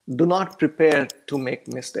do not prepare to make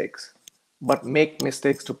mistakes, but make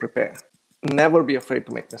mistakes to prepare. Never be afraid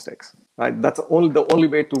to make mistakes, right? That's the only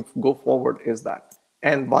way to go forward is that.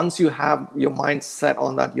 And once you have your mind set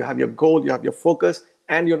on that, you have your goal, you have your focus,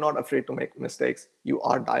 and you're not afraid to make mistakes, you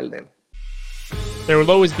are dialed in. There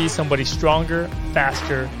will always be somebody stronger,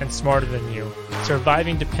 faster, and smarter than you.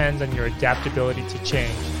 Surviving depends on your adaptability to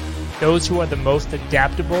change. Those who are the most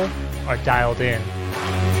adaptable are dialed in.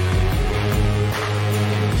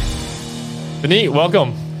 Vineet,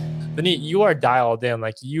 welcome. Vineet, you are dialed in.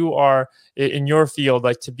 Like, you are in your field,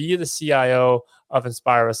 like, to be the CIO of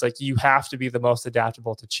Inspirus, like, you have to be the most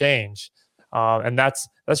adaptable to change. And that's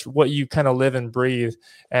what you kind of live and breathe.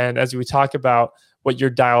 And as we talk about what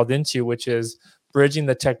you're dialed into, which is bridging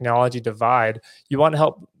the technology divide, you want to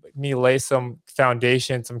help me lay some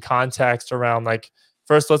foundation, some context around, like,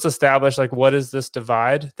 first, let's establish, like, what is this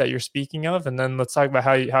divide that you're speaking of? And then let's talk about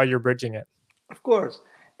how you're bridging it. Of course.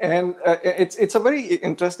 And it's a very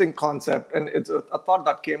interesting concept. And it's a thought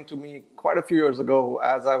that came to me quite a few years ago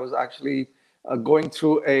as I was actually going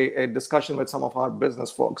through a discussion with some of our business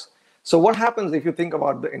folks. So what happens if you think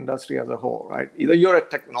about the industry as a whole, right? Either you're a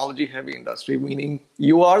technology heavy industry, meaning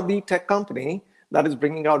you are the tech company that is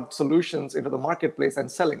bringing out solutions into the marketplace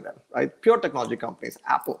and selling them, right? Pure technology companies,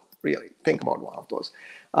 Apple, really, think about one of those.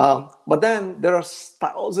 But then there are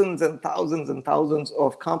thousands and thousands and thousands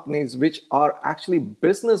of companies which are actually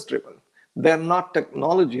business driven. They're not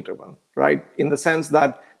technology driven, right? In the sense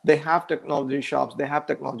that they have technology shops, they have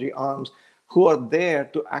technology arms who are there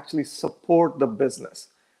to actually support the business,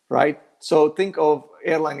 right? So think of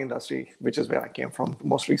airline industry, which is where I came from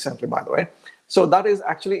most recently, by the way. So that is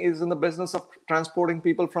in the business of transporting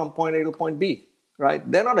people from point A to point B, right?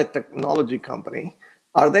 They're not a technology company,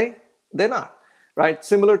 are they? They're not, right?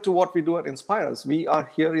 Similar to what we do at Inspirus, we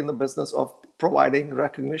are here in the business of providing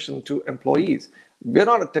recognition to employees. We're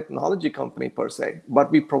not a technology company per se,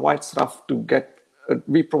 but we provide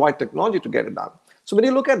we provide technology to get it done. So when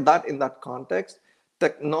you look at that in that context,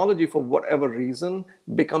 technology, for whatever reason,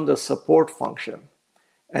 becomes a support function.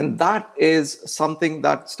 And that is something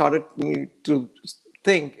that started me to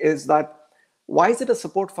think is that, why is it a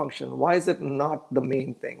support function? Why is it not the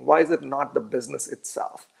main thing? Why is it not the business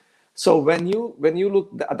itself? So when you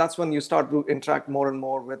look, that's when you start to interact more and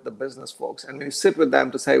more with the business folks. And when you sit with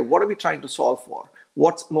them to say, what are we trying to solve for?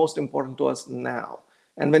 What's most important to us now?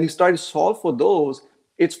 And when you start to solve for those,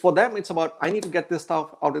 it's for them, it's about, I need to get this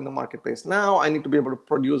stuff out in the marketplace now. I need to be able to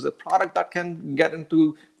produce a product that can get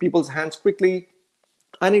into people's hands quickly.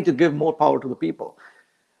 I need to give more power to the people.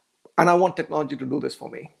 And I want technology to do this for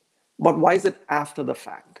me. But why is it after the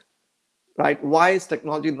fact, right? Why is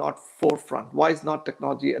technology not forefront? Why is not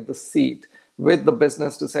technology at the seat with the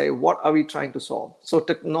business to say, what are we trying to solve? So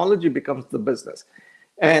technology becomes the business.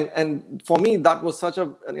 And for me, that was such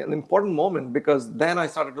an important moment, because then I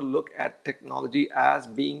started to look at technology as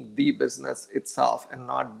being the business itself and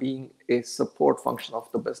not being a support function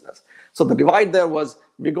of the business. So the divide there was,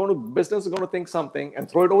 business is going to think something and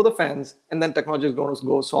throw it over the fence, and then technology is going to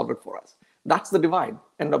go solve it for us. That's the divide.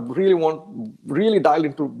 And I really dial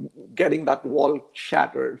into getting that wall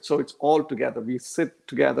shattered. So it's all together. We sit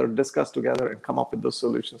together, discuss together, and come up with those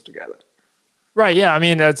solutions together. Right. Yeah. I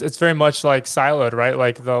mean, it's very much like siloed, right?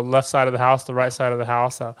 Like the left side of the house, the right side of the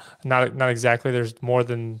house. Not exactly. There's more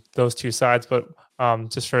than those two sides, but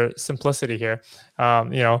just for simplicity here,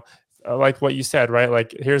 like what you said, right?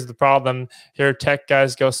 Like, here's the problem. Here, tech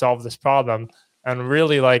guys, go solve this problem. And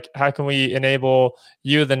really, like, how can we enable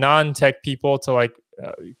you, the non-tech people, to like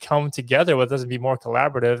come together with us and be more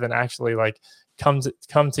collaborative and actually like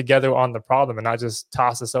come together on the problem, and not just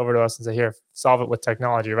toss this over to us and say, here, solve it with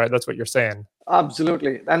technology, right? That's what you're saying.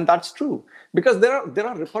 Absolutely. And that's true, because there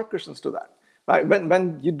are repercussions to that, right?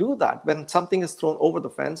 When you do that, when something is thrown over the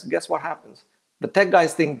fence, guess what happens? The tech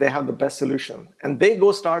guys think they have the best solution, and they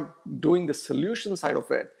go start doing the solution side of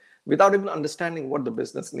it without even understanding what the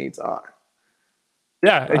business needs are.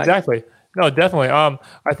 Yeah, right? Exactly. No, definitely.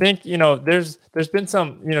 I think, there's been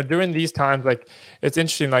some, during these times, like, it's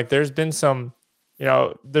interesting, like, there's been some,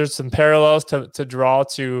 there's some parallels to draw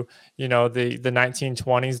to, the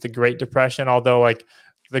 1920s, the Great Depression, although like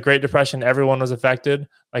the Great Depression, everyone was affected.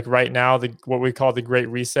 Like right now, what we call the Great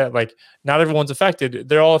Reset, like not everyone's affected.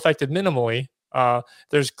 They're all affected minimally.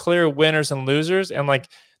 There's clear winners and losers. And like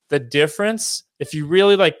the difference, if you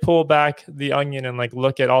really like pull back the onion and like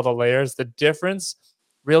look at all the layers, the difference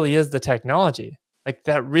really is the technology. Like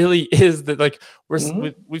that really is like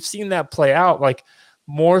we've seen that play out like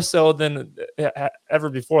more so than ever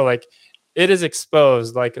before. Like it is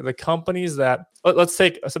exposed, like the companies that, let's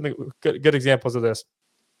take something good examples of this.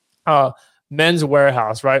 Men's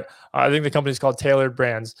Warehouse, right? I think the company's called Tailored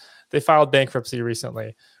Brands. They filed bankruptcy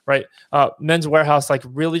recently, right? Men's Warehouse like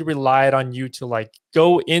really relied on you to like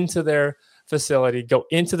go into their facility, go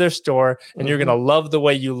into their store, and you're gonna love the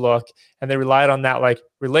way you look. And they relied on that like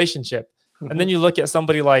relationship. And then you look at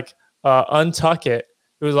somebody like Untuckit,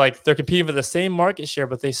 who's like they're competing for the same market share,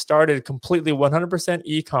 but they started completely 100%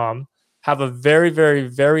 e-com, have a very, very,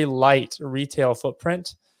 very light retail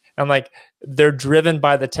footprint, and like they're driven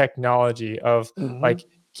by the technology of like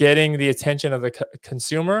getting the attention of the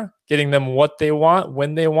consumer, getting them what they want,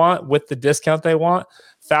 when they want, with the discount they want,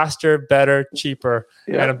 faster, better, cheaper,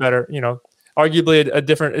 and a better, arguably a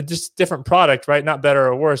different, just different product, right? Not better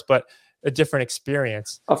or worse, but a different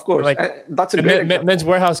experience. Of course, like that's a great example. Men's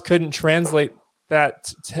Warehouse couldn't translate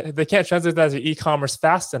that. They can't translate that to e-commerce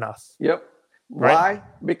fast enough. Yep. Right? Why?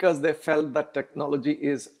 Because they felt that technology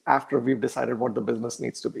is after we've decided what the business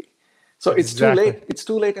needs to be. So it's too late. It's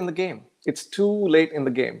too late in the game. It's too late in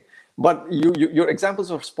the game. But your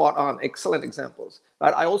examples are spot on. Excellent examples.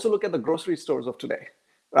 Right? I also look at the grocery stores of today.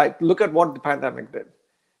 Right? Look at what the pandemic did.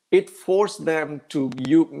 It forced them to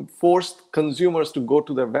forced consumers to go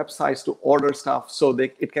to their websites to order stuff so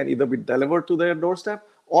it can either be delivered to their doorstep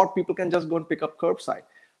or people can just go and pick up curbside.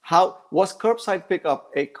 How was curbside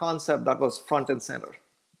pickup a concept that was front and center?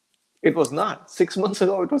 It was not. 6 months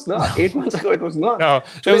ago, it was not. 8 months ago, it was not. No,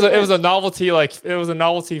 it was a novelty, like it was a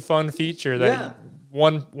novelty fun feature that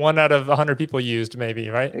one out of 100 people used, maybe,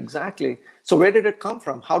 right? Exactly. So where did it come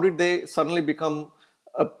from? How did they suddenly become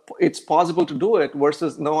it's possible to do it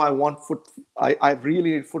versus no, I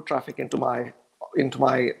really need foot traffic into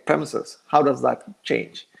my premises. How does that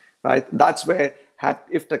change? Right? That's where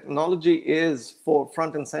if technology is for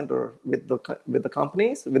front and center with the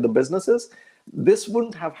companies, with the businesses, this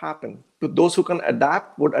wouldn't have happened. Those who can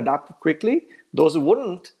adapt would adapt quickly. Those who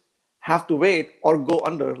wouldn't have to wait or go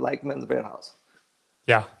under, like Men's Warehouse.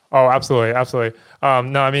 Yeah. Oh, absolutely. Absolutely.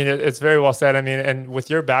 No, I mean, it's very well said. I mean, and with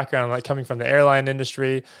your background, like coming from the airline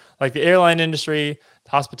industry, like the airline industry,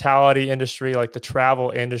 the hospitality industry, like the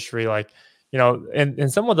travel industry, like, in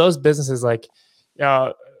some of those businesses, like,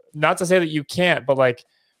 not to say that you can't, but like,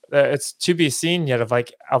 it's to be seen yet of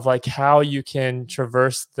like how you can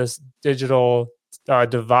traverse this digital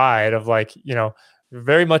divide of like,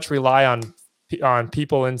 very much rely on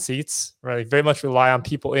people in seats, right? Very much rely on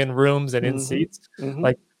people in rooms and in seats.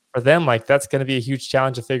 Like for them, like that's going to be a huge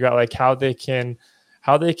challenge to figure out like how they can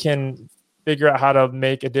figure out how to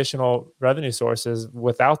make additional revenue sources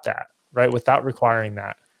without that, right? Without requiring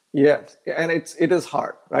that. Yes, and it is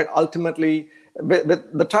hard, right? Ultimately, with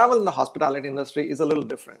the travel and the hospitality industry is a little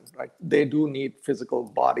different, right? They do need physical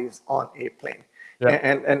bodies on a plane. Yeah.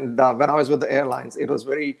 And when I was with the airlines, it was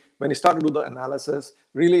when you start to do the analysis,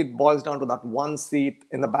 really it boils down to that one seat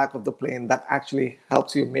in the back of the plane that actually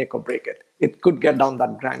helps you make or break it. It could get down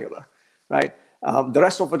that granular, right? The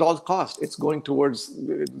rest of it all cost. It's going towards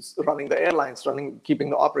running the airlines, keeping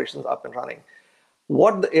the operations up and running.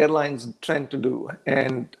 What the airlines tend to do,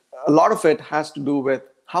 and a lot of it has to do with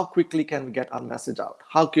how quickly can we get our message out?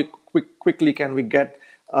 How quickly can we get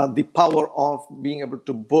the power of being able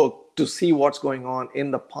to book, to see what's going on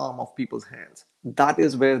in the palm of people's hands? That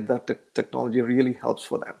is where the technology really helps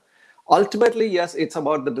for them. Ultimately, yes, it's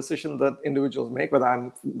about the decision that individuals make, whether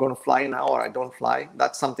I'm going to fly now or I don't fly.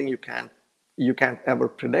 That's something you can't ever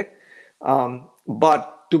predict.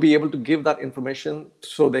 But to be able to give that information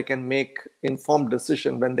so they can make informed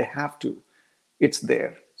decision when they have to, it's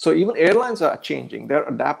there. So even airlines are changing, they're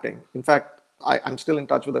adapting. In fact, I'm still in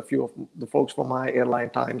touch with a few of the folks from my airline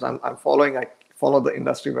times. I follow the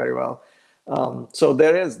industry very well. So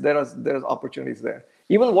there's opportunities there.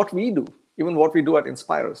 Even what we do at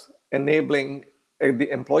Inspirus, enabling the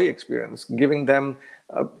employee experience, giving them,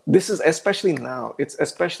 this is especially now, it's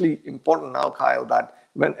especially important now, Kyle, that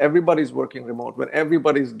when everybody's working remote, when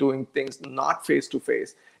everybody's doing things not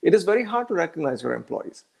face-to-face, it is very hard to recognize your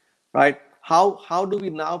employees, right? How do we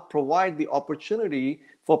now provide the opportunity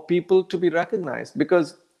for people to be recognized?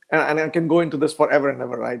 Because, and I can go into this forever and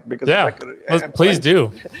ever, right? Because please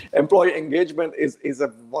do. Employee engagement is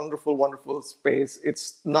a wonderful, wonderful space.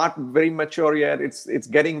 It's not very mature yet. It's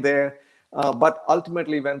getting there. But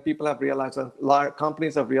ultimately, when people have realized,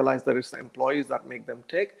 companies have realized that it's the employees that make them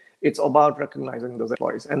tick, it's about recognizing those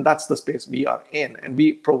employees. And that's the space we are in. And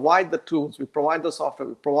we provide the tools, we provide the software,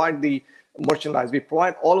 we provide the merchandise, we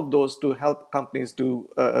provide all of those to help companies to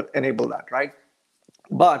enable that, right?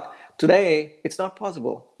 But today, it's not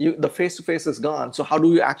possible. The face-to-face is gone. So how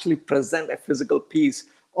do you actually present a physical piece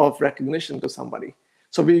of recognition to somebody?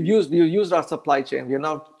 So we used our supply chain. We have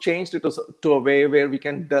now changed it to a way where we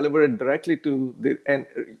can deliver it directly to the end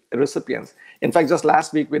recipients. In fact, just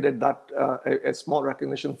last week we did that a small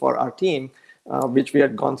recognition for our team, which we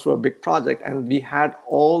had gone through a big project, and we had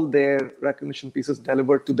all their recognition pieces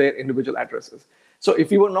delivered to their individual addresses. So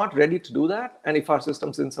if we were not ready to do that, and if our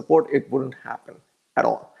systems didn't support, it wouldn't happen at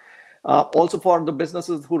all. Also, for the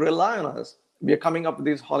businesses who rely on us, we are coming up with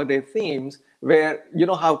these holiday themes where, you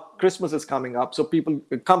know how Christmas is coming up. So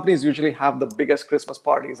companies usually have the biggest Christmas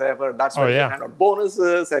parties ever. That's when they hand out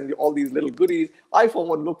bonuses and all these little goodies. I, for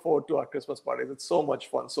one, look forward to our Christmas parties. It's so much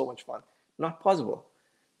fun, so much fun. Not possible,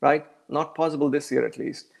 right? Not possible this year, at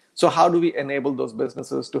least. So how do we enable those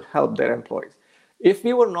businesses to help their employees? If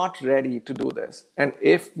we were not ready to do this, and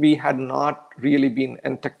if we had not really been,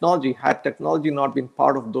 and had technology not been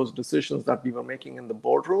part of those decisions that we were making in the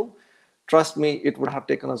boardroom, trust me, it would have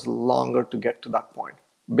taken us longer to get to that point.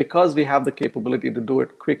 Because we have the capability to do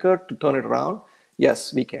it quicker, to turn it around,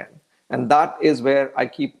 yes, we can. And that is where I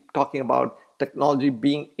keep talking about technology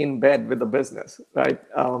being in bed with the business, right?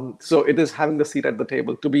 So it is having the seat at the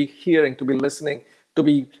table, to be hearing, to be listening, to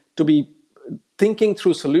be thinking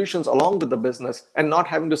through solutions along with the business, and not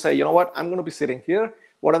having to say, you know what, I'm going to be sitting here.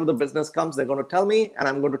 Whatever the business comes, they're going to tell me, and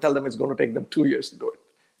I'm going to tell them it's going to take them 2 years to do it.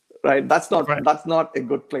 Right? That's not a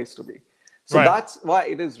good place to be. So that's why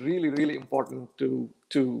it is really, really important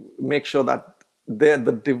to make sure that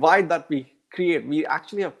the divide that we create, we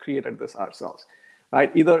actually have created this ourselves,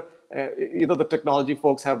 right? Either the technology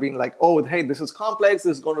folks have been like, oh, hey, this is complex,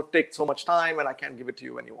 this is going to take so much time, and I can't give it to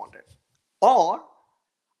you when you want it. Or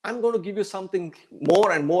I'm going to give you something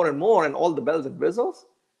more and more and more, and all the bells and whistles,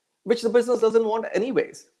 which the business doesn't want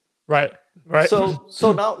anyways. Right. So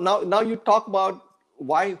now you talk about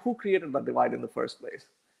who created that divide in the first place.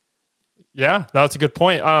 Yeah, that's a good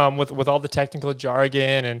point. With all the technical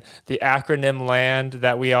jargon and the acronym land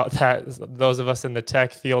that those of us in the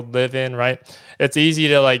tech field live in, right? It's easy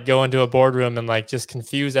to like go into a boardroom and like just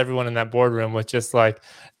confuse everyone in that boardroom with just like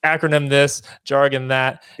acronym this, jargon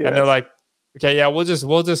that, and they're like, okay, yeah,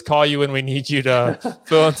 we'll just call you when we need you to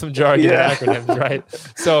fill in some jargon and acronyms, right?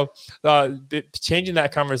 So changing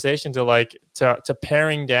that conversation to like to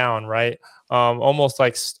paring down, right? Almost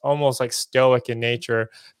like stoic in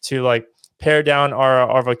nature, to like pare down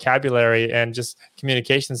our vocabulary and just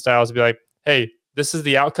communication styles to be like, hey, this is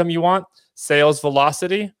the outcome you want, sales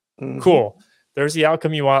velocity. Cool. There's the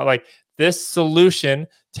outcome you want. Like, this solution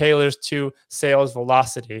tailors to sales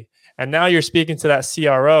velocity. And now you're speaking to that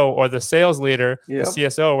CRO or the sales leader, the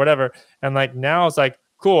CSO or whatever. And like, now it's like,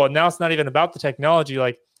 cool. Now it's not even about the technology.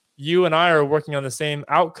 Like, you and I are working on the same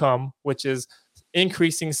outcome, which is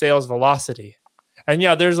increasing sales velocity. And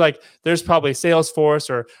yeah, there's probably Salesforce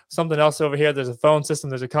or something else over here. There's a phone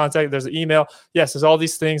system, there's a contact, there's an email. Yes, there's all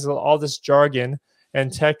these things, all this jargon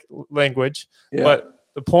and tech language. Yeah. But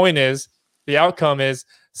the point is, the outcome is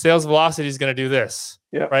sales velocity is going to do this.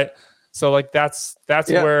 Yeah. Right. So like that's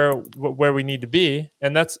where we need to be,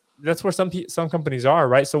 and that's where some companies are,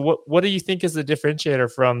 right? So what do you think is the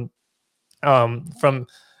differentiator from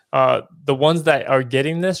the ones that are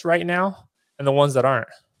getting this right now and the ones that aren't?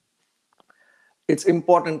 It's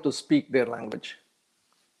important to speak their language,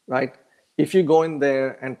 right? If you go in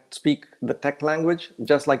there and speak the tech language,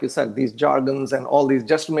 just like you said, these jargons and all these,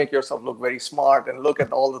 just to make yourself look very smart and look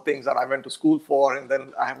at all the things that I went to school for, and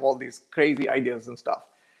then I have all these crazy ideas and stuff.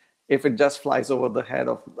 If it just flies over the head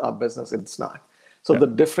of our business, it's not. So the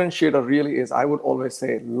differentiator really is, I would always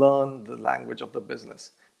say, learn the language of the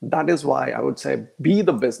business. That is why I would say, be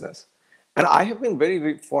the business. And I have been very,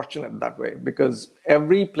 very fortunate that way, because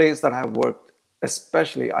every place that I've worked,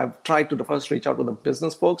 especially, I've tried to first reach out to the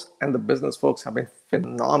business folks, and the business folks have been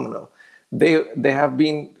phenomenal. They have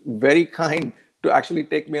been very kind to actually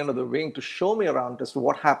take me under the wing, to show me around as to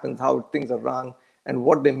what happens, how things are run, and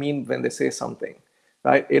what they mean when they say something.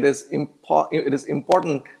 Right? It is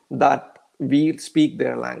important that we speak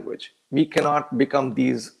their language. We cannot become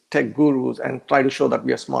these tech gurus and try to show that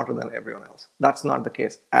we are smarter than everyone else. That's not the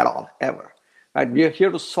case at all, ever. Right? We are here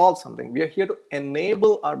to solve something. We are here to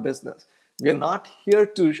enable our business. We are not here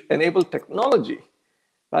to enable technology.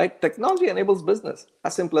 Right? Technology enables business.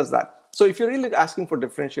 As simple as that. So if you're really asking for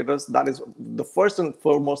differentiators, that is the first and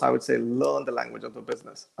foremost, I would say, learn the language of the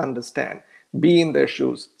business. Understand. Be in their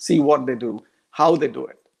shoes. See what they do. How they do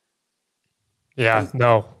it. Yeah,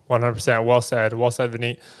 no, 100%. Well said,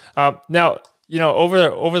 Vineet. Now,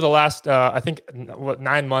 over the last, I think,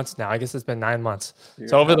 9 months now. I guess it's been 9 months. Yeah.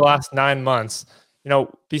 So over the last 9 months,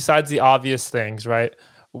 besides the obvious things, right?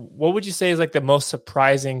 What would you say is like the most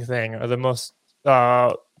surprising thing, or the most,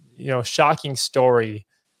 shocking story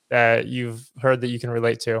that you've heard that you can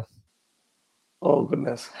relate to? Oh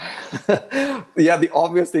goodness. Yeah, the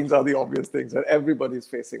obvious things are the obvious things, and everybody's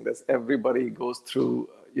facing this. Everybody goes through,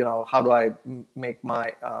 how do I make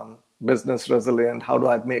my business resilient? How do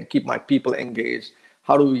I keep my people engaged?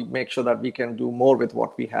 How do we make sure that we can do more with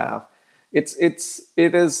what we have? That's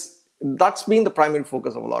been the primary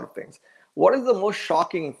focus of a lot of things. What is the most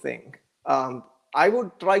shocking thing? I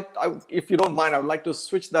would try, if you don't mind, I would like to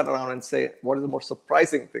switch that around and say, what is the most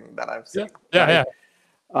surprising thing that I've Yeah, seen, yeah, right?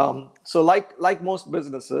 yeah. So like most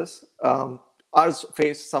businesses, ours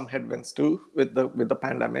face some headwinds too with the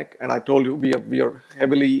pandemic. And I told you we are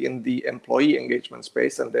heavily in the employee engagement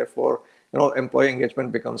space, and therefore employee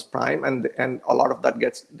engagement becomes prime, and a lot of that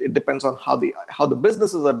it depends on how the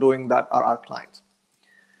businesses are doing that are our clients.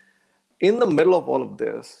 In the middle of all of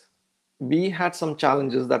this, we had some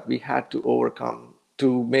challenges that we had to overcome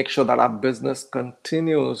to make sure that our business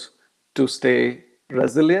continues to stay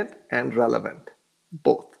resilient and relevant,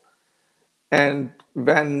 both. And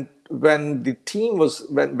when the team was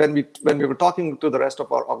when we were talking to the rest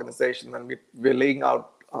of our organization, when we were laying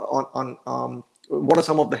out on what are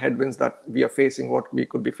some of the headwinds that we are facing, what we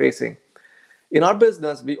could be facing in our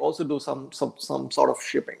business, we also do some sort of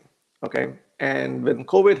shipping. Okay, and when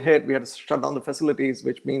COVID hit, we had to shut down the facilities,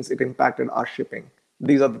 which means it impacted our shipping.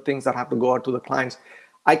 These are the things that have to go out to the clients.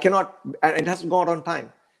 I cannot, and it has to go out on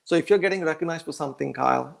time. So if you're getting recognized for something,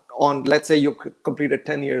 Kyle, on, let's say you completed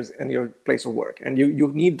 10 years in your place of work, and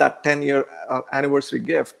you need that 10-year anniversary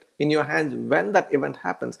gift in your hands when that event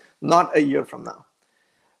happens, not a year from now.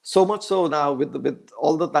 So much so now with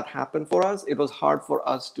all that happened for us, it was hard for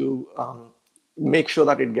us to make sure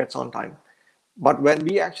that it gets on time. But when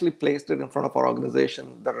we actually placed it in front of our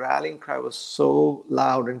organization, the rallying cry was so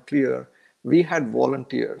loud and clear. We had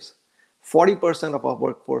volunteers. 40% of our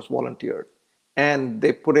workforce volunteered, and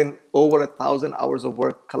they put in over 1,000 hours of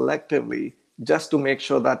work collectively just to make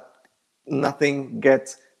sure that nothing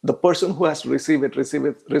gets, the person who has to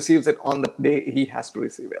receives it on the day he has to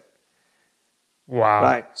receive it. Wow.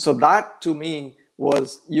 Right. So that to me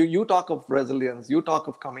was, you talk of resilience, you talk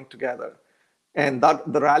of coming together. And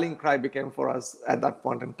that the rallying cry became for us at that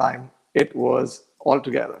point in time, it was all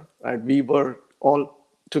together, right? We were all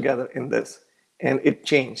together in this, and it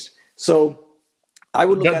changed. So I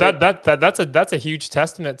would look at it. That's a huge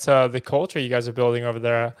testament to the culture you guys are building over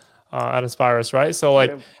there at Aspirus, right? So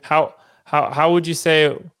like, Yeah. how would you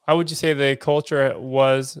say the culture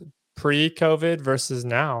was pre-COVID versus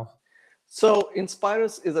now? So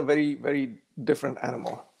Inspirus is a very, very different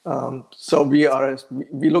animal. So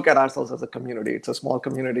we look at ourselves as a community. It's a small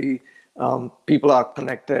community. People are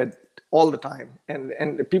connected all the time,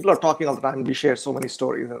 and people are talking all the time. We share so many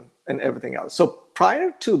stories and everything else. So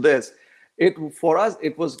prior to this, for us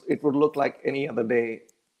it would look like any other day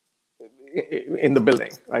in the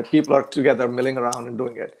building, right? People are together milling around and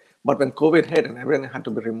doing it. But when COVID hit and everything had to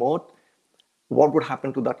be remote, what would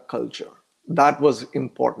happen to that culture? That was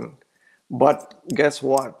important. But guess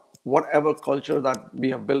what? Whatever culture that we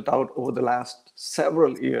have built out over the last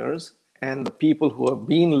several years, and the people who have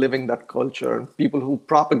been living that culture, people who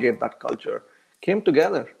propagate that culture, came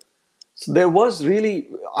together. So there was really,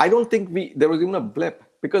 I don't think there was even a blip,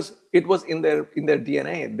 because it was in their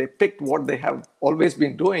DNA. They picked what they have always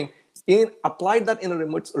been doing, applied that in a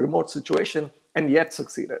remote situation, and yet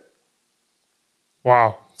succeeded.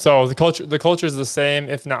 Wow. So the culture is the same,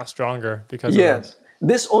 if not stronger, because of Yes,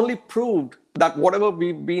 this only proved that whatever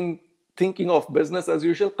we've been thinking of business as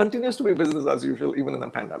usual continues to be business as usual, even in the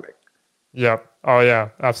pandemic. Yep. Oh yeah,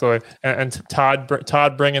 absolutely. And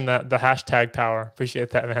Todd bringing the hashtag power. Appreciate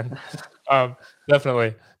that, man. Um,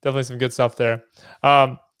 definitely some good stuff there.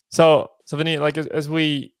 So Vinny, like as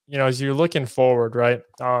we, as you're looking forward, right?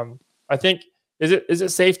 I think is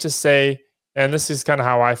it safe to say, and this is kind of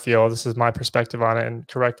how I feel. This is my perspective on it, and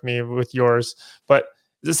correct me with yours. But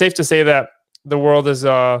is it safe to say that the world is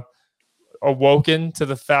awoken to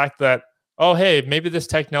the fact that, oh hey, maybe this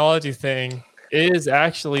technology thing is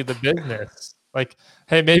actually the business? Like,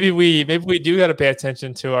 hey, maybe we do got to pay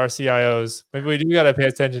attention to our CIOs. Maybe we do got to pay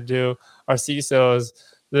attention to our CISOs.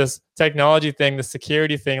 This technology thing, the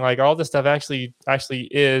security thing, like all this stuff actually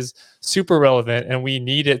is super relevant, and we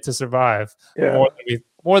need it to survive Yeah.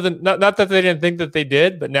 more than not that they didn't think that they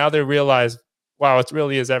did, but now they realize, wow, it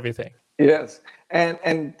really is everything. Yes.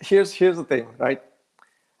 And here's the thing, right?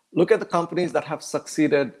 Look at the companies that have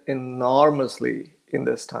succeeded enormously in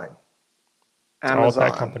this time. All tech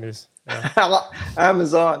Amazon. companies. Yeah.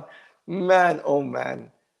 Amazon, man, oh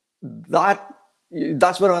man,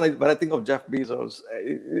 that's when I think of Jeff Bezos,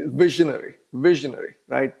 visionary,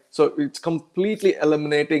 right? So it's completely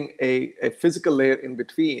eliminating a physical layer in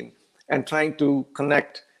between and trying to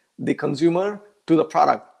connect the consumer to the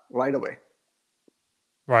product right away.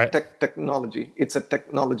 Right. technology. It's a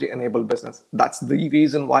technology-enabled business. That's the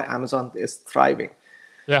reason why Amazon is thriving.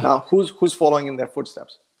 Yeah. Now, who's following in their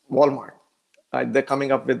footsteps? Walmart. Right? They're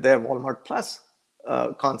coming up with their Walmart Plus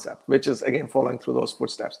concept, which is again following through those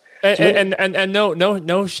footsteps. And no,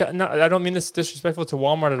 I don't mean this disrespectful to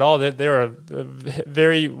Walmart at all. They're a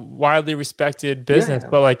very widely respected business,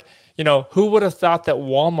 but like, you know, who would have thought that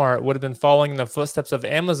Walmart would have been following in the footsteps of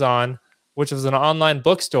Amazon, which was an online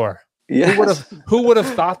bookstore? Yes. Who would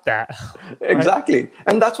have thought that? Exactly.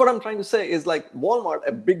 And that's what I'm trying to say is like Walmart,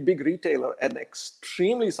 a big retailer, an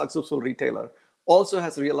extremely successful retailer, also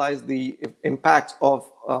has realized the impact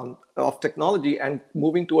of technology and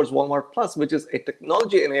moving towards Walmart Plus, which is a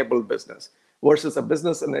technology-enabled business versus a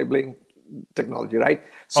business-enabling technology, right?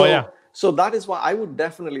 So, so that is why I would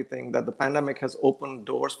definitely think that the pandemic has opened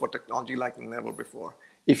doors for technology like never before.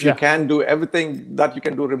 If you can do everything that you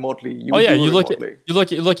can do remotely, you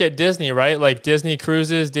look at Disney, right? Like Disney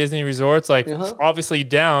cruises, Disney resorts, like obviously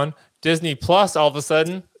down. Disney Plus all of a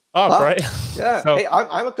sudden up, right? Yeah. So, hey,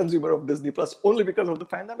 I'm a consumer of Disney Plus only because of the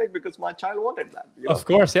pandemic, because my child wanted that. You know? Of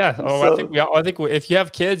course, yeah. Oh, so, I think if you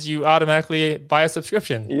have kids, you automatically buy a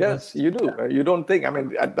subscription. Yes, you do. Yeah. You don't think. I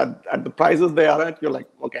mean, at the prices they are at, you're like,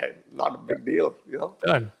 okay, not a big deal. You know.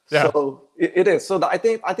 Done. Yeah. So it is. So I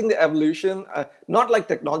think the evolution, not like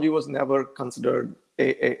technology was never considered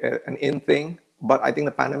an in thing, but I think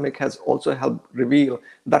the pandemic has also helped reveal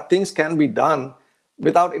that things can be done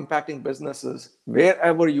without impacting businesses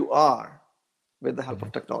wherever you are with the help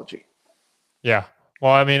of technology. Yeah.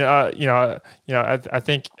 Well, I mean, I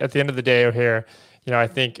think at the end of the day here, I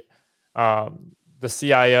think the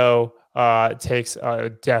CIO takes a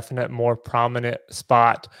definite more prominent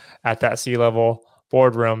spot at that C-level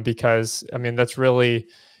boardroom, because I mean, that's really,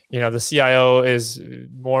 the CIO is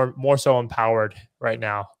more so empowered right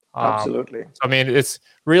now. Absolutely. I mean, it's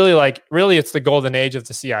really it's the golden age of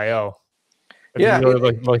the CIO. If you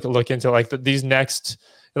really look into like these next,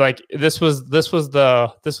 like this was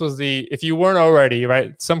the if you weren't already,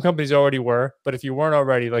 right, some companies already were, but if you weren't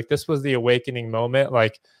already, like this was the awakening moment.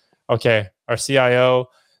 Like, okay, our CIO,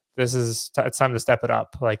 it's time to step it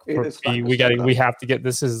up. Like we have to get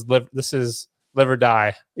this is live or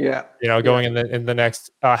die. Yeah. Going in the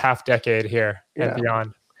next half decade here and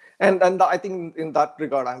beyond. And I think in that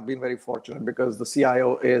regard, I've been very fortunate because the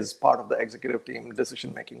CIO is part of the executive team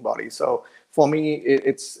decision-making body. So for me,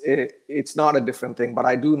 it's not a different thing, but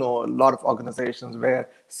I do know a lot of organizations where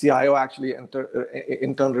CIO actually in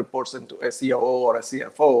turn reports into a COO or a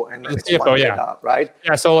CFO, and then it's CFO, up, right?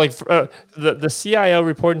 Yeah. So like the CIO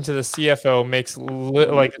reporting to the CFO makes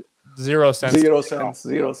like zero sense. Zero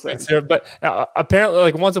sense. But apparently,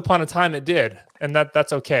 like once upon a time, it did, and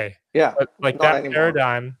that's okay. Yeah, but like that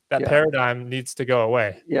paradigm needs to go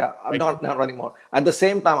away. Yeah, not anymore. At the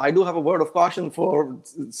same time, I do have a word of caution for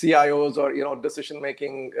CIOs or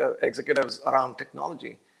decision-making executives around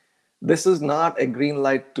technology. This is not a green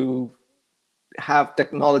light to have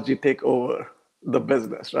technology take over the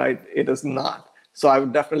business, right? It is not. So I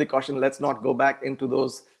would definitely caution, let's not go back into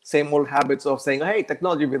those same old habits of saying, hey,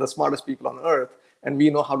 technology, we're the smartest people on earth, and we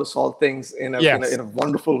know how to solve things in a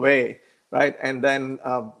wonderful way, right? And then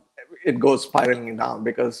it goes spiraling down,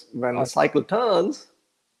 because when the cycle turns,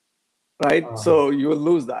 right, so you will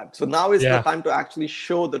lose that. So now is the time to actually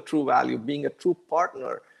show the true value, being a true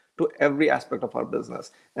partner to every aspect of our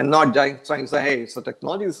business, and not trying to say, hey, so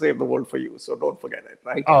technology will save the world for you, so don't forget it,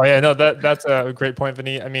 right? Oh yeah, no, that's a great point,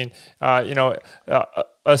 Vineet. I mean,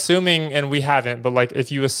 assuming, and we haven't, but like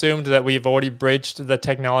if you assumed that we've already bridged the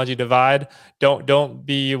technology divide, don't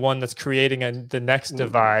be one that's creating the next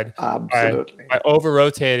divide. Absolutely. By over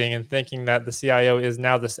rotating and thinking that the CIO is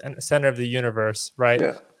now the center of the universe, right?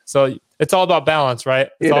 Yeah. So it's all about balance, right?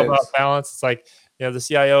 It's all about balance. It's like, the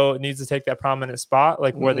CIO needs to take that prominent spot,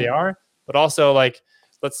 like where they are, but also like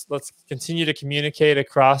let's continue to communicate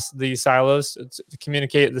across the silos, to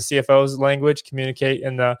communicate the CFO's language, communicate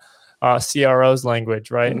in the CRO's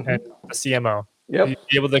language, right, and the CMO. Be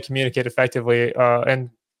able to communicate effectively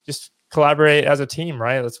and just collaborate as a team,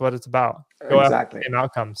 right? That's what it's about. Go after the same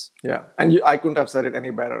outcomes. Yeah, and I couldn't have said it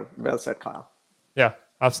any better. Well said, Kyle. Yeah,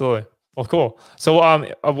 absolutely. Well, cool. So,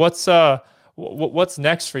 what's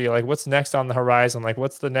next for you? Like, what's next on the horizon? Like,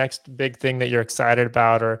 what's the next big thing that you're excited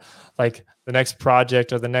about, or like the next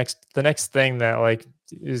project, or the next thing that like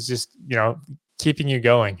is just keeping you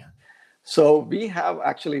going? So we have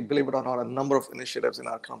actually, believe it or not, a number of initiatives in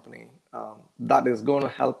our company that is going to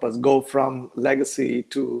help us go from legacy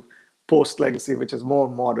to post-legacy, which is more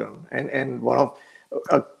modern. And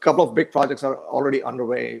a couple of big projects are already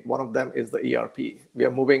underway. One of them is the ERP. We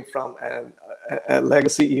are moving from a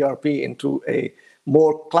legacy ERP into a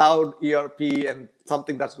more cloud ERP and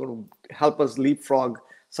something that's going to help us leapfrog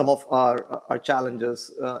some of our challenges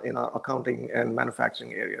in our accounting and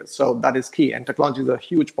manufacturing areas. So that is key. And technology is a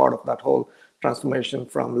huge part of that whole transformation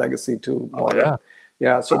from legacy to modern. Yeah.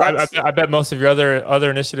 Yeah. So I bet most of your other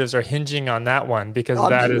initiatives are hinging on that one, because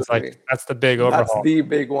that is like, absolutely. that's the big That's overhaul. the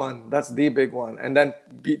big one. That's the big one. And then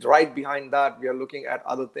right behind that, we are looking at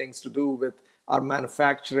other things to do with our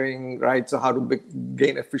manufacturing, right? So how to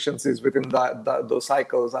gain efficiencies within those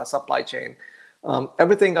cycles, our supply chain,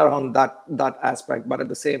 everything around that aspect. But at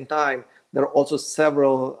the same time, there are also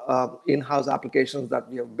several in-house applications that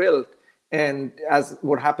we have built. And as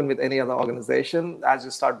would happen with any other organization, as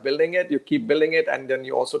you start building it, you keep building it, and then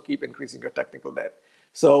you also keep increasing your technical debt.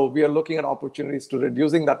 So we are looking at opportunities to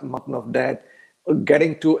reducing that mountain of debt,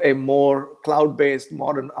 getting to a more cloud-based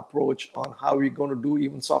modern approach on how we're going to do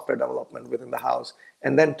even software development within the house,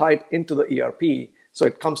 and then tie it into the ERP so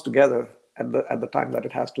it comes together at the time that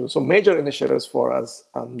it has to. So major initiatives for us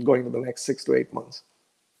going to the next 6 to 8 months.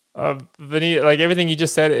 Vineet, like everything you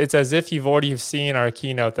just said, it's as if you've already seen our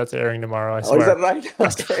keynote that's airing tomorrow. I swear. Oh, is that right?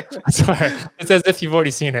 Okay. I swear. It's as if you've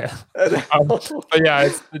already seen it. But yeah,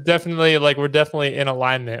 it's definitely like we're definitely in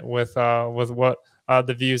alignment with what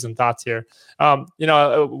the views and thoughts here.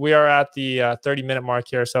 We are at the 30-minute mark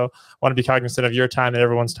here, so I want to be cognizant of your time and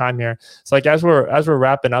everyone's time here. So like as we're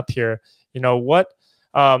wrapping up here, what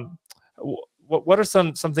are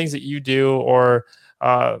some things that you do or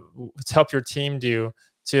to help your team do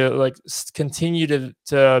to like continue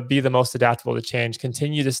to be the most adaptable to change,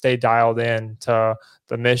 continue to stay dialed in to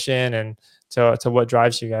the mission and to what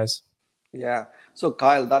drives you guys? Yeah. So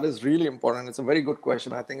Kyle, that is really important. It's a very good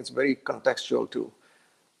question. I think it's very contextual too.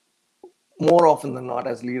 More often than not,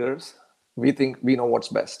 as leaders, we think we know what's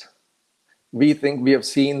best. We think we have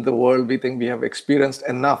seen the world. We think we have experienced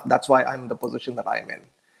enough. That's why I'm in the position that I'm in.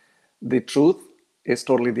 The truth is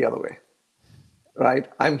totally the other way, right?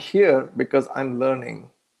 I'm here because I'm learning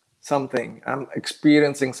something. I'm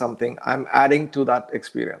experiencing something. I'm adding to that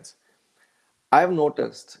experience. I've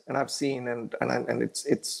noticed and I've seen, and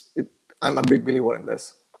I'm a big believer in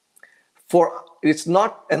this. It's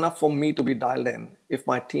not enough for me to be dialed in if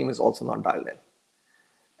my team is also not dialed in.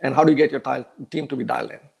 And how do you get your team to be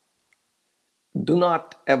dialed in? Do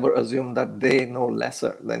not ever assume that they know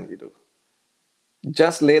lesser than you do.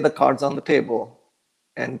 Just lay the cards on the table,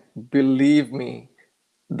 and believe me,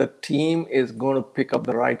 the team is going to pick up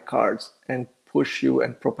the right cards and push you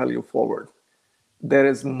and propel you forward. There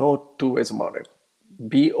is no two ways about it.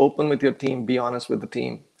 Be open with your team, be honest with the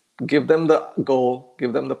team, give them the goal,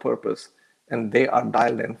 give them the purpose, and they are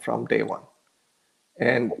dialed in from day one.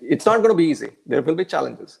 And it's not going to be easy. There will be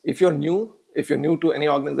challenges. If you're new to any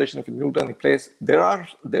organization, if you're new to any place,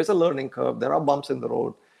 there's a learning curve. There are bumps in the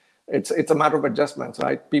road. It's a matter of adjustments,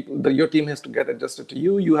 right? Your team has to get adjusted to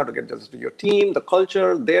you. You have to get adjusted to your team, the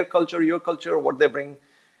culture, their culture, your culture, what they bring.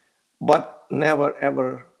 But never,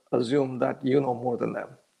 ever assume that you know more than them.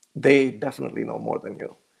 They definitely know more than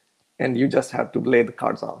you. And you just have to lay the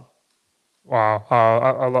cards on. Wow.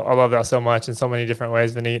 I love that so much in so many different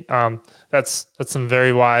ways, Vineet. That's some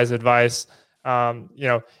very wise advice.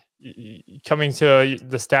 Coming to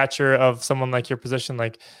the stature of someone like your position,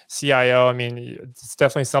 like CIO, I mean, it's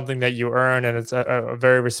definitely something that you earn, and it's a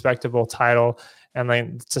very respectable title. And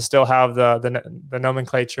like to still have the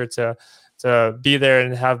nomenclature to be there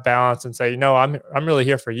and have balance and say, I'm really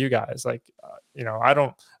here for you guys. Like, I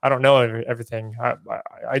don't know everything.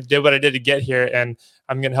 I did what I did to get here, and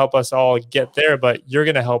I'm going to help us all get there, but you're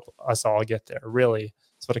going to help us all get there. Really,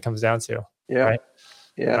 that's what it comes down to. Yeah. Right?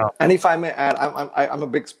 Yeah. And if I may add, I'm a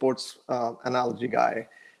big sports analogy guy,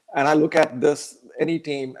 and I look at any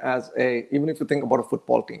team as even if you think about a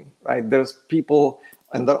football team, right? There's people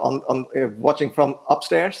and they're on watching from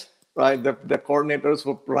upstairs, right? The coordinators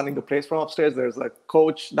who are running the plays from upstairs. There's a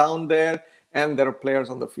coach down there, and there are players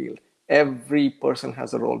on the field. Every person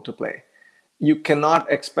has a role to play. You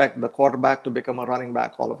cannot expect the quarterback to become a running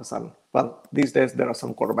back all of a sudden. Well, these days there are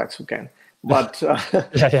some quarterbacks who can, but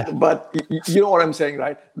but you know what I'm saying,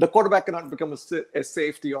 right? The quarterback cannot become a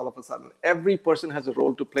safety all of a sudden. Every person has a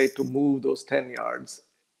role to play to move those 10 yards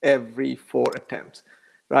every 4 attempts,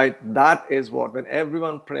 right? That is when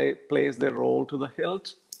everyone plays their role to the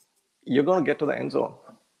hilt, you're going to get to the end zone.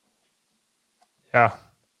 Yeah.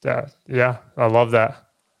 I love that.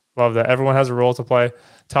 Everyone has a role to play.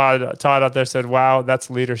 Todd out there said, "Wow, that's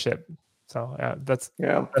leadership." So that's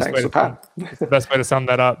thanks for that. That's the best way to sum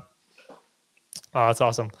that up. Oh, that's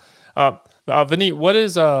awesome. Vineet,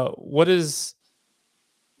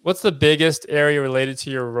 what's the biggest area related to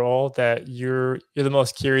your role that you're the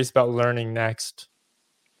most curious about learning next?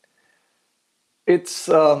 It's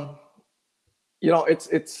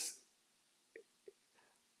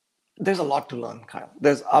There's a lot to learn, Kyle.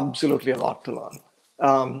 There's absolutely a lot to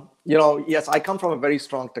learn. Yes, I come from a very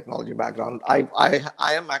strong technology background. I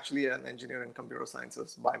am actually an engineer in computer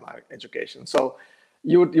sciences by my education. So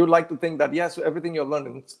you'd like to think that, yes, everything you've learned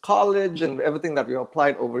in college and everything that you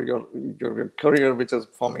applied over your career, which is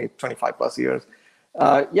for me 25 plus years,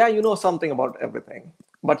 yeah, you know something about everything,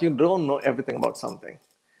 but you don't know everything about something,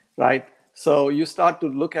 right? So you start to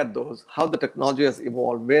look at those, how the technology has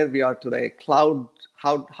evolved, where we are today, cloud,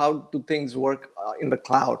 how do things work in the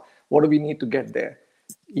cloud? What do we need to get there?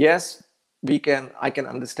 Yes, I can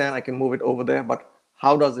understand, I can move it over there, but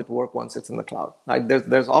how does it work once it's in the cloud? Right?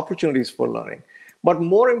 There's opportunities for learning. But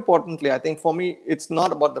more importantly, I think for me, it's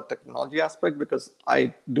not about the technology aspect, because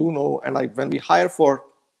I do know, and when we hire for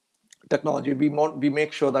technology, we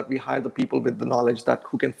make sure that we hire the people with the knowledge that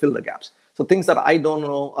who can fill the gaps. So things that I don't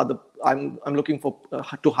know, I'm looking for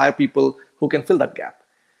to hire people who can fill that gap.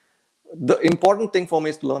 The important thing for me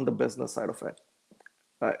is to learn the business side of it.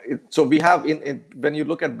 So we have when you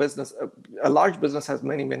look at business, a large business has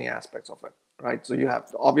many aspects of it, right? So you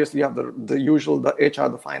have the usual, the HR,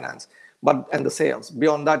 the finance, and the sales.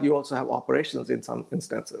 Beyond that, you also have operations in some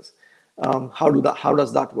instances. How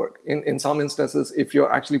does that work? In some instances, if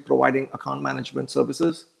you're actually providing account management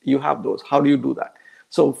services, you have those. How do you do that?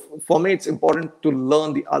 So for me, it's important to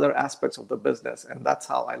learn the other aspects of the business, and that's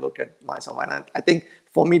how I look at myself. And I think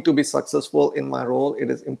for me to be successful in my role, it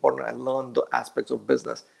is important I learn the aspects of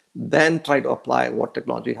business, then try to apply what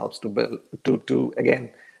technology helps to build to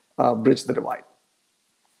again bridge the divide.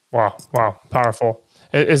 Wow, powerful.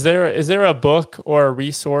 Is there a book or a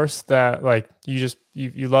resource that like you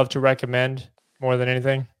love to recommend more than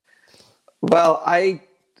anything? Well,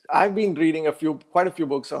 I've been reading quite a few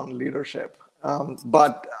books on leadership,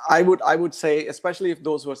 but I would say, especially if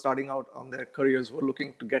those who are starting out on their careers, who are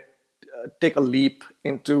looking to take a leap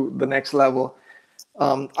into the next level,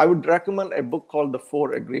 I would recommend a book called The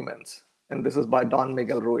Four Agreements, and this is by Don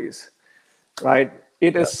Miguel Ruiz. Right?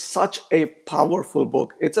 It is such a powerful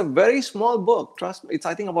book. It's a very small book. Trust me. It's,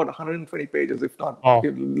 I think, about 120 pages, if not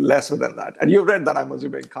lesser than that. And you've read that, I'm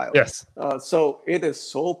assuming, Kyle. Yes. So it is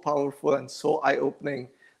so powerful and so eye-opening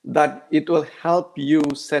that it will help you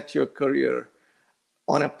set your career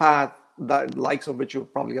on a path that likes of which you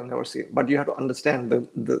probably have never seen. But you have to understand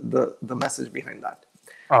the message behind that.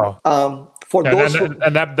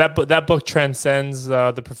 That book transcends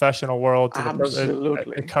the professional world.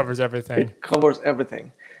 Absolutely, it covers everything. It covers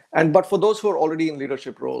everything, but for those who are already in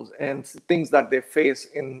leadership roles and things that they face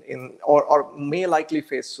or may likely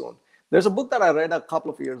face soon, there's a book that I read a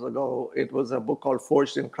couple of years ago. It was a book called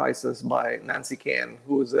Forged in Crisis by Nancy Kane,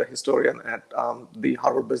 who is a historian at the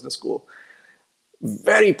Harvard Business School.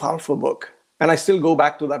 Very powerful book, and I still go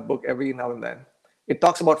back to that book every now and then. It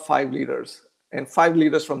talks about 5 leaders. And 5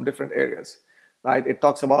 leaders from different areas, right? It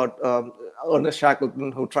talks about Ernest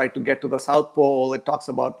Shackleton, who tried to get to the South Pole. It talks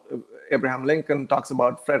about Abraham Lincoln, talks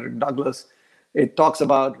about Frederick Douglass. It talks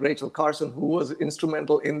about Rachel Carson, who was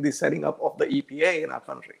instrumental in the setting up of the EPA in our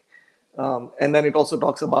country. And then it also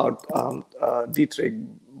talks about Dietrich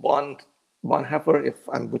Bonhoeffer, if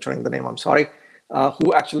I'm butchering the name, I'm sorry,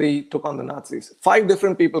 who actually took on the Nazis. 5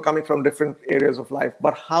 different people coming from different areas of life,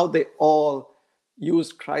 but how they all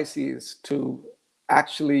used crises to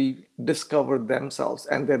actually discover themselves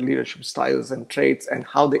and their leadership styles and traits and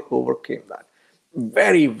how they overcame that.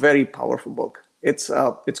 Very, very powerful book. It's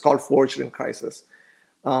called Forged in Crisis.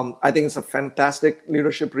 I think it's a fantastic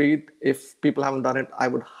leadership read. If people haven't done it, I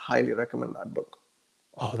would highly recommend that book.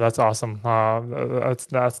 Oh, that's awesome.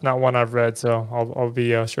 That's not one I've read, so I'll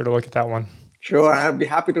be sure to look at that one. Sure, I'd be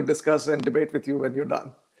happy to discuss and debate with you when you're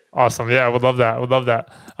done. Awesome. Yeah, I would love that.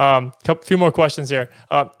 Few more questions here.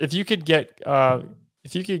 If you could get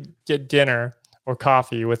dinner or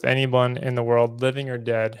coffee with anyone in the world, living or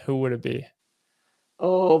dead, who would it be?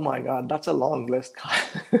 Oh my God, that's a long list.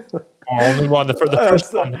 Only one. The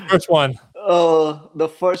first one. The first one. The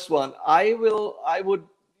first one. I would.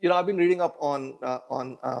 I've been reading up on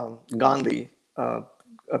Gandhi a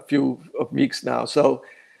few weeks now. So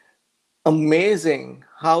amazing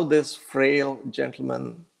how this frail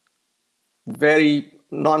gentleman, very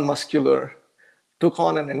non-muscular, took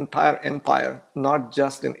on an entire empire, not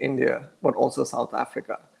just in India, but also South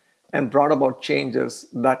Africa, and brought about changes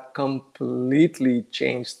that completely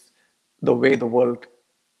changed the way the world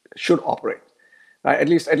should operate, right? At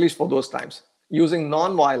least for those times, using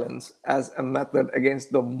non-violence as a method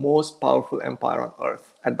against the most powerful empire on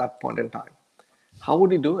earth at that point in time. How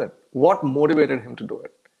would he do it? What motivated him to do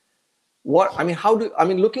it?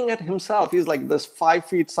 Looking at himself, he's like this 5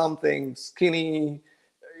 feet something, skinny,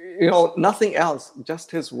 nothing else,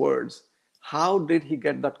 just his words. How did he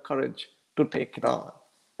get that courage to take it on?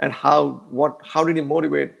 and how did he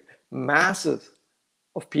motivate masses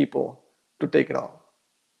of people to take it on?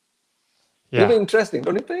 Yeah. Really interesting,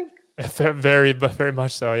 don't you think? Very, but very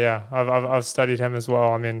much so. Yeah, I've studied him as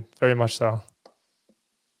well. I mean, very much so.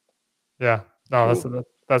 Yeah, no, Cool.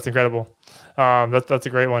 that's incredible. That's a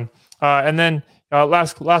great one. And then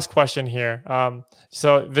last question here.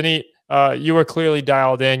 So Vineet, you were clearly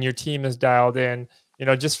dialed in. Your team is dialed in. You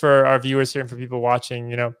know, just for our viewers here and for people watching,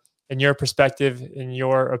 you know, in your perspective, in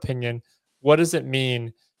your opinion, what does it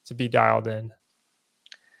mean to be dialed in?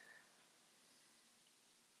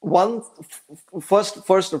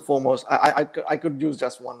 First and foremost, I could use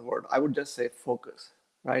just one word. I would just say focus,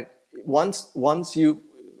 right? Once you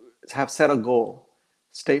have set a goal,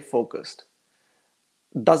 stay focused.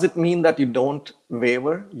 Does it mean that you don't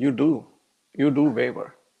waver? You do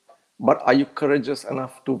waver, but are you courageous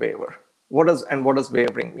enough to waver? What does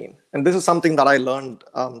wavering mean? And this is something that I learned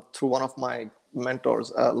through one of my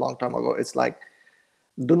mentors a long time ago. It's like,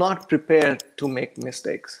 do not prepare to make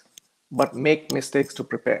mistakes, but make mistakes to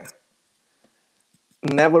prepare.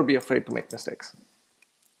 Never be afraid to make mistakes,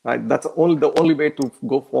 right? That's the only way to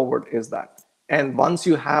go forward is that. And once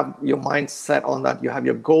you have your mind set on that, you have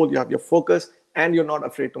your goal, you have your focus, and you're not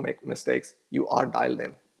afraid to make mistakes, you are dialed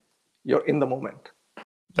in. You're in the moment.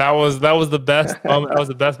 That was the best moment. That was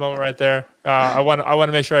the best moment right there. I want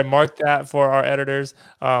to make sure I mark that for our editors.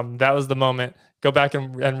 That was the moment. Go back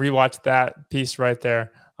and rewatch that piece right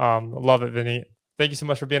there. Love it, Vineet. Thank you so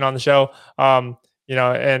much for being on the show. You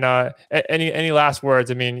know, and any last words?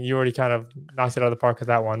 I mean, you already kind of knocked it out of the park with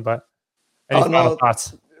that one, but any final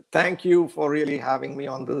thoughts? Thank you for really having me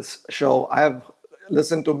on this show. I have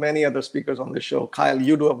listened to many other speakers on this show. Kyle,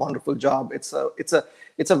 you do a wonderful job. It's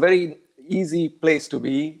a very easy place to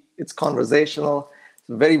be. It's conversational.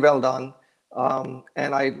 It's very well done.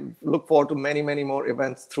 And I look forward to many more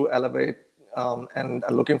events through Elevate, and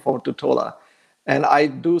looking forward to TOLA. And I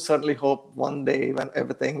do certainly hope one day when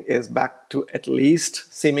everything is back to at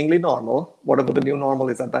least seemingly normal, whatever the new normal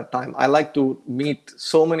is at that time, I like to meet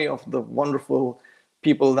so many of the wonderful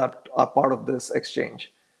people that are part of this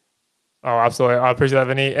exchange. Oh, absolutely. I appreciate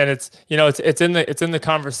that, Vineet. And it's in the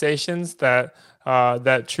conversations that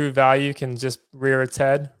that true value can just rear its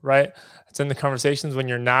head, right? It's in the conversations when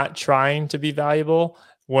you're not trying to be valuable,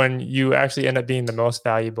 when you actually end up being the most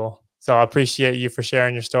valuable. So I appreciate you for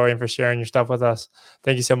sharing your story and for sharing your stuff with us.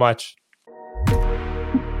 Thank you so much.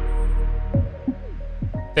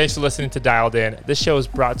 Thanks for listening to Dialed In. This show is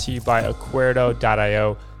brought to you by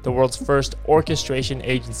Acuerdo.io, the world's first orchestration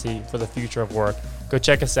agency for the future of work. Go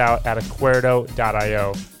check us out at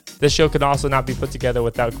Acuerdo.io. This show could also not be put together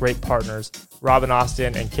without great partners, Robin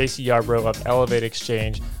Austin and Casey Yarbrough of Elevate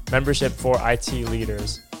Exchange, membership for IT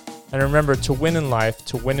leaders. And remember, to win in life,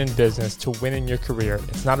 to win in business, to win in your career,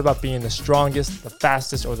 it's not about being the strongest, the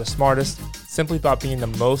fastest, or the smartest. It's simply about being the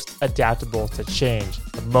most adaptable to change,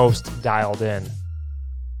 the most dialed in.